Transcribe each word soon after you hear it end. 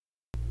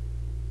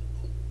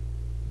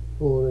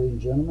Hello, ladies and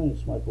gentlemen.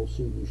 It's Michael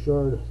C.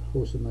 Bouchard,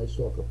 host of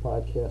Stalker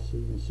podcast,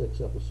 season 6,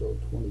 episode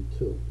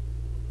 22.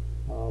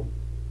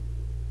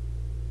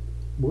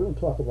 We're going to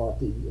talk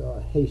about the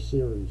Hey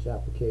Siri's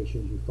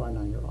applications you find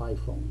on your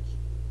iPhones.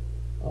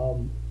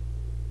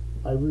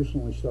 I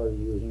recently started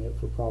using it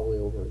for probably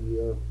over a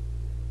year.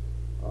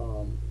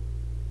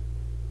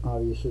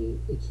 Obviously,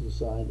 it's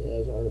designed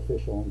as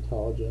artificial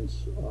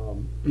intelligence.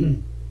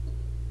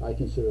 I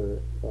consider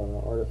it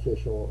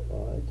artificial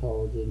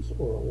intelligence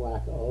or a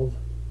lack of.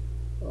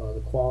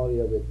 The quality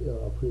of it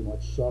pretty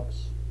much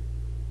sucks.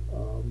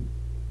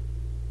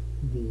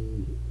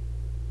 The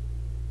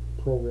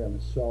program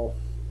itself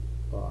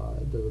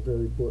does a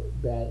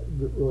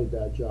really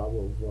bad job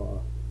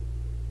of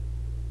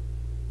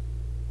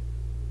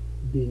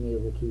being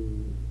able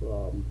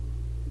to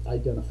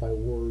identify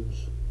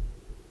words,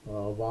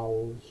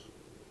 vowels.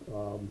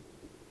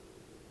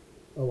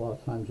 A lot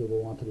of times you'll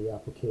go onto the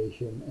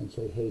application and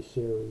say, "Hey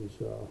Siri's,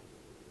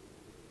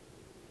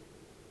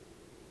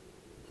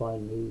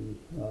 find me,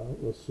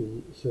 let's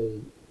see,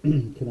 say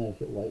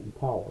Connecticut Light and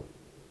Power."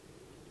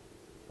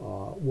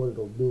 What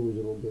it'll do is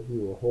it'll give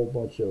you a whole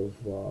bunch of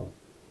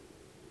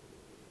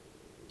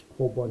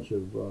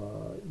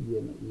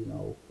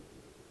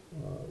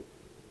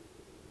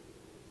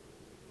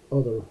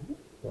other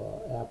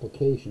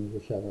applications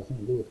which have nothing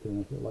to do with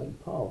Connecticut Light and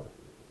Power.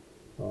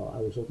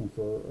 I was looking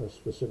for a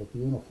specific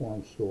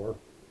uniform store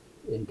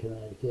in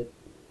Connecticut.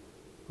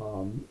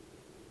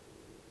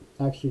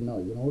 Actually, no,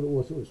 you know what it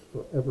was? It was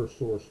for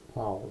EverSource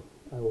Power.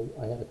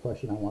 I had a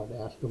question I wanted to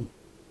ask them.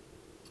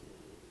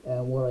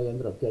 And what I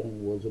ended up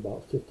getting was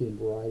about 15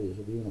 varieties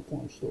of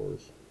uniform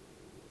stores.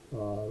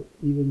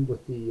 Even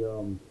with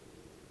the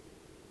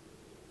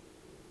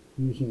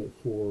using it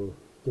for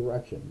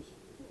directions,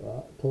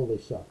 totally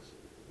sucks.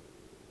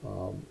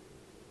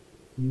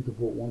 You could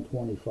put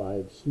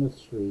 125 Smith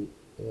Street,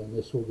 and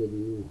this will give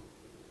you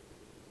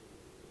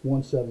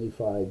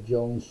 175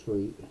 Jones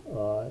Street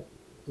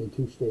in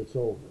 2 states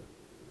over.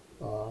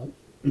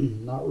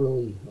 Not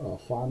really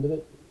fond of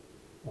it.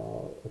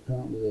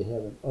 Apparently they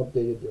haven't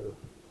updated their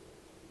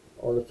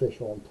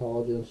artificial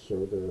intelligence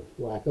or their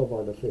lack of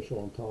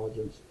artificial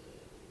intelligence.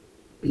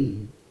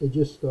 It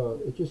just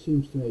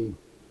seems to me,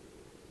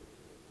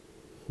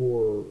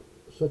 for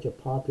such a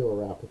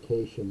popular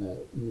application,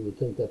 that you would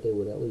think that they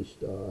would at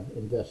least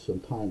invest some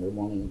time or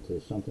money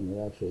into something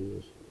that actually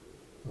is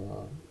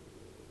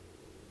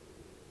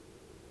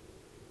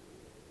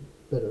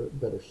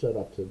better set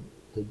up to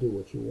do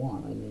what you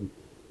want. I mean,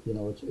 you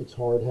know, it's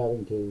hard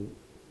having to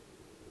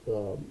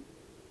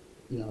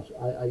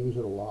I use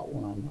it a lot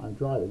when I'm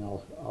driving.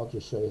 I'll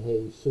just say,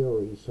 "Hey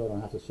Siri," so I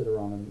don't have to sit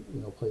around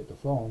and play at the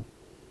phone.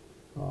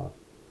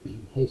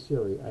 "Hey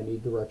Siri, I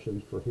need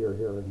directions for here,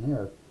 here, and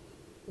here."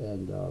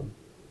 And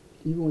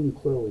even when you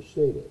clearly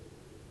state it,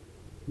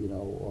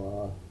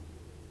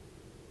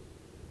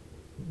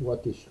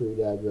 what the street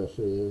address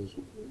is,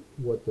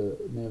 what the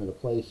name of the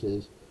place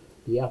is,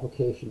 the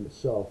application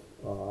itself,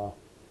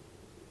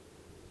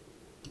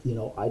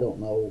 I don't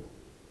know.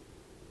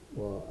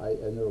 Well, I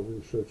never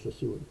researched to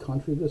see what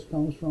country this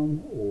comes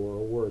from or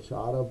where it's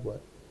out of,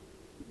 but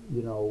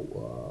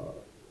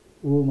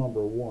rule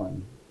number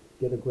 1: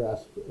 get a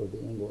grasp of the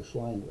English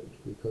language,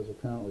 because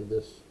apparently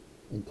this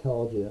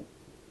intelligent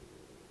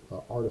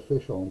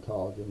artificial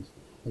intelligence,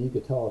 and you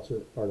could tell it's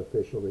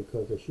artificial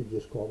because they should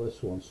just call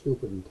this one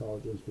stupid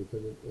intelligence,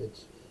 because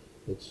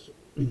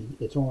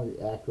it's only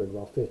accurate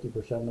about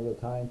 50% of the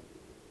time.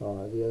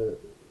 The other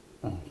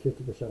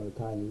 50% of the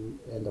time you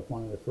end up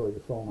wanting to throw your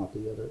phone out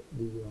the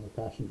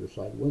passenger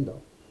side window.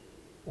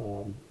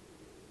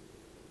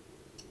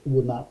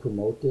 Would not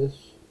promote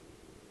this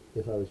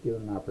if I was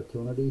given an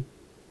opportunity.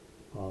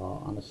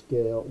 On a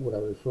scale, would I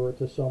refer it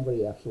to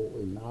somebody?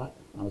 Absolutely not.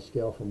 On a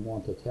scale from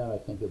 1 to 10, I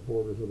think it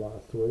borders about a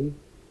 3.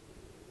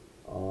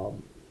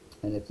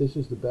 And if this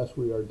is the best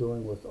we are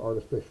doing with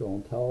artificial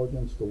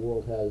intelligence, the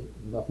world has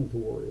nothing to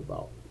worry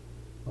about.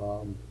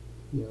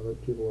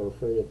 That people are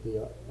afraid of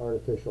the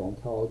artificial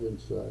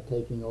intelligence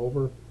taking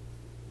over.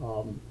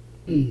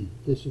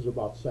 This is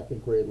about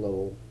second grade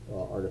level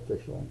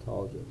artificial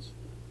intelligence.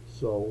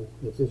 So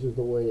if this is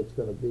the way it's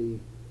going to be,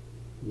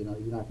 you're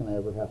not going to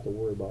ever have to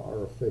worry about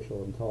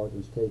artificial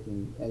intelligence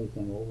taking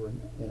anything over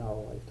in our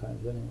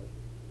lifetimes anyway.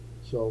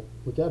 So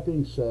with that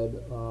being said,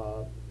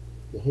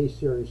 the Hey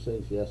Siri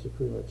things, yes, it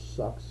pretty much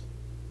sucks.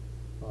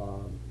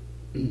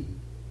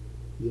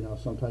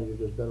 Sometimes you're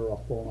just better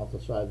off pulling off the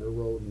side of the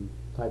road and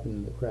typing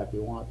in the crap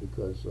you want,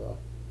 because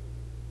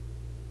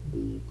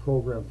the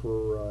program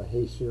for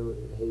Hey Siri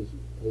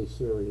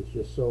is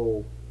just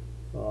so,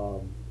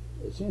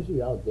 it seems to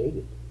be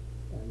outdated.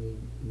 I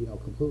mean,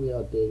 completely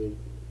outdated.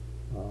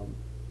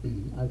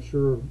 I'm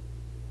sure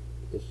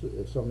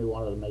if somebody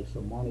wanted to make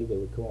some money, they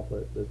would come up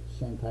with the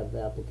same type of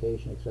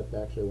application, except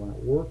actually when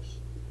it works.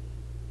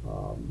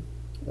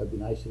 It'd be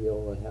nice to be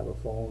able to have a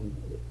phone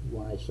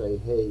when I say,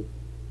 "Hey,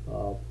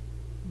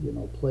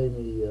 play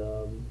me,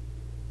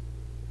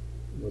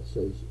 let's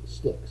say,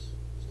 Styx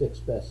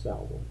Best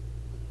Album."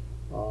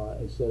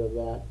 Instead of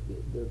that,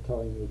 they're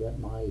telling me that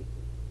my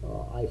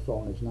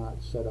iPhone is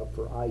not set up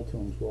for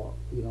iTunes. Well,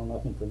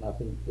 nothing for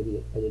nothing,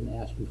 idiot. I didn't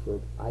ask you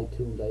for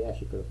iTunes. I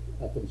asked you for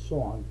a effing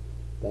song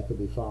that could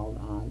be found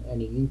on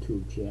any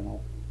YouTube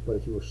channel. But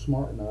if you were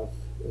smart enough,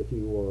 if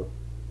you were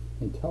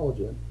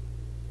intelligent,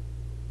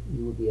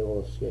 you would be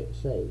able to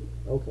say,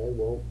 okay,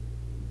 well,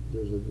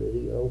 there's a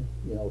video,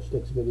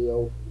 Styx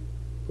video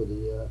for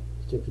the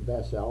Styx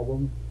Best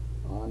album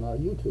on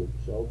YouTube,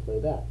 so play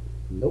that.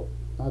 Nope,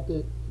 not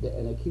that.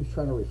 And it keeps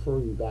trying to refer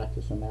you back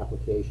to some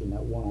application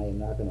that I am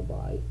not going to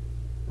buy,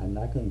 I'm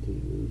not going to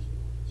use.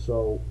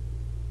 So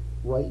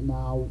right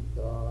now,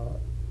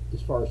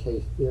 as far as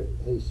Hey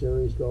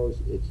Siri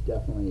goes, it's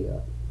definitely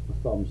a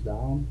thumbs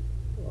down.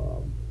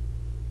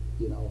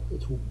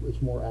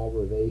 It's more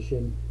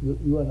aggravation.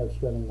 You end up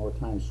spending more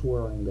time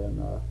swearing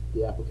than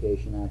the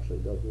application actually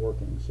does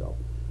working. So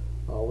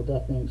with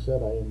that being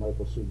said, I am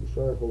Michael C.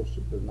 Bouchard, host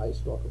of the Night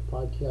Stalker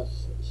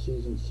podcast,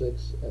 season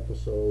 6,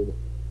 episode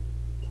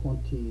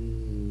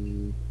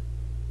 22.